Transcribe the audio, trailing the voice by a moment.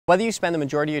Whether you spend the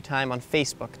majority of your time on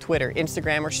Facebook, Twitter,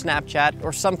 Instagram, or Snapchat,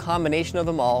 or some combination of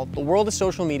them all, the world of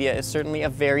social media is certainly a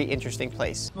very interesting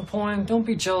place. Napoleon, don't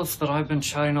be jealous that I've been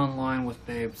chatting online with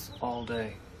babes all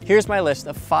day. Here's my list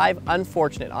of 5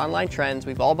 unfortunate online trends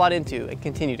we've all bought into and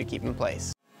continue to keep in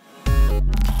place.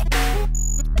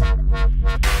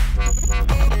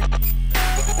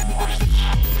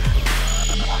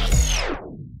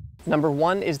 Number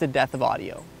 1 is the death of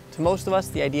audio. To most of us,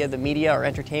 the idea of the media or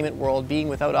entertainment world being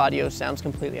without audio sounds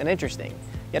completely uninteresting.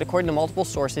 Yet according to multiple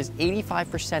sources,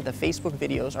 85% of Facebook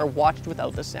videos are watched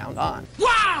without the sound on.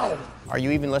 Wow! Are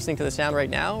you even listening to the sound right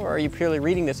now, or are you purely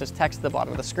reading this as text at the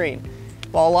bottom of the screen?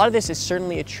 While a lot of this is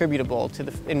certainly attributable to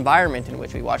the environment in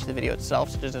which we watch the video itself,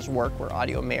 such as this work where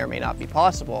audio may or may not be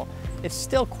possible, it's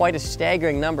still quite a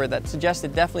staggering number that suggests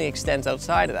it definitely extends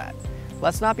outside of that.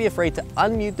 Let's not be afraid to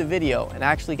unmute the video and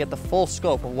actually get the full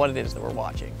scope of what it is that we're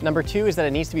watching. Number 2 is that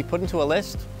it needs to be put into a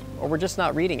list, or we're just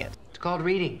not reading it. It's called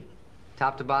reading.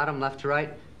 Top to bottom, left to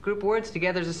right. Group words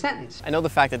together as a sentence. I know the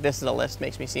fact that this is a list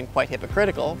makes me seem quite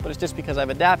hypocritical, but it's just because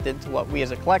I've adapted to what we as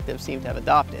a collective seem to have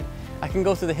adopted. I can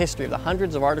go through the history of the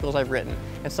hundreds of articles I've written,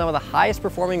 and some of the highest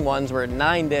performing ones were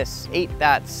 9 this, 8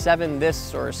 that, 7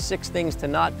 this, or 6 things to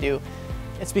not do.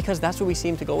 It's because that's what we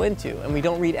seem to go into, and we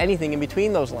don't read anything in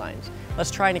between those lines.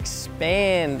 Let's try and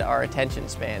expand our attention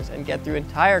spans and get through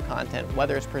entire content,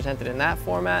 whether it's presented in that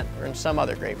format or in some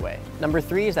other great way. Number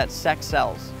 3 is that sex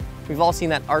sells. We've all seen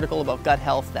that article about gut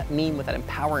health, that meme with that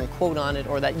empowering quote on it,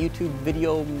 or that YouTube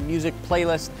video music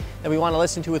playlist that we want to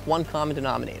listen to with one common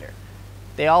denominator.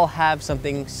 They all have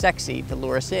something sexy to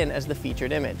lure us in as the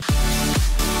featured image.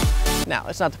 Now,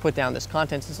 it's not to put down this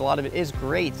content since a lot of it is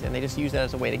great and they just use that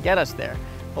as a way to get us there.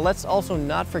 But let's also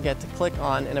not forget to click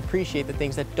on and appreciate the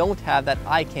things that don't have that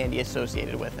eye candy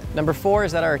associated with it. Number 4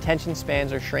 is that our attention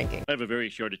spans are shrinking. I have a very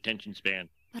short attention span.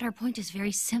 But our point is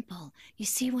very simple. You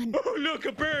see, when... Oh, look,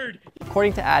 a bird!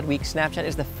 According to Adweek, Snapchat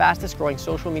is the fastest growing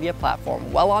social media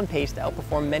platform, well on pace to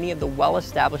outperform many of the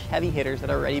well-established heavy hitters that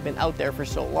have already been out there for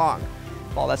so long.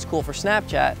 While that's cool for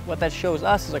Snapchat, what that shows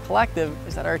us as a collective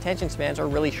is that our attention spans are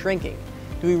really shrinking.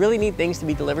 Do we really need things to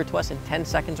be delivered to us in 10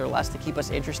 seconds or less to keep us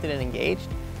interested and engaged?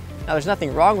 Now, there's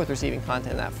nothing wrong with receiving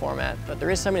content in that format, but there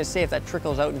is something to say if that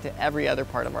trickles out into every other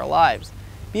part of our lives.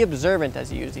 Be observant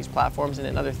as you use these platforms and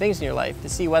in other things in your life to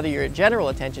see whether your general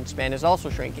attention span is also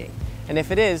shrinking. And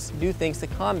if it is, do things to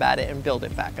combat it and build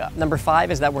it back up. Number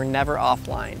 5 is that we're never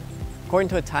offline. According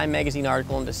to a Time magazine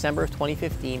article in December of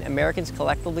 2015, Americans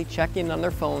collectively check in on their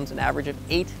phones an average of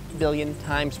 8 billion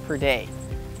times per day.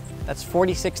 That's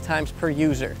 46 times per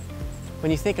user. When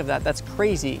you think of that, that's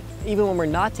crazy, even when we're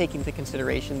not taking into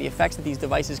consideration the effects that these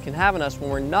devices can have on us when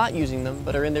we're not using them,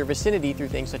 but are in their vicinity through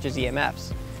things such as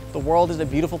EMFs. The world is a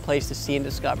beautiful place to see and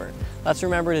discover. Let's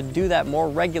remember to do that more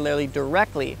regularly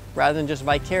directly rather than just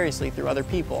vicariously through other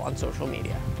people on social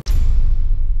media.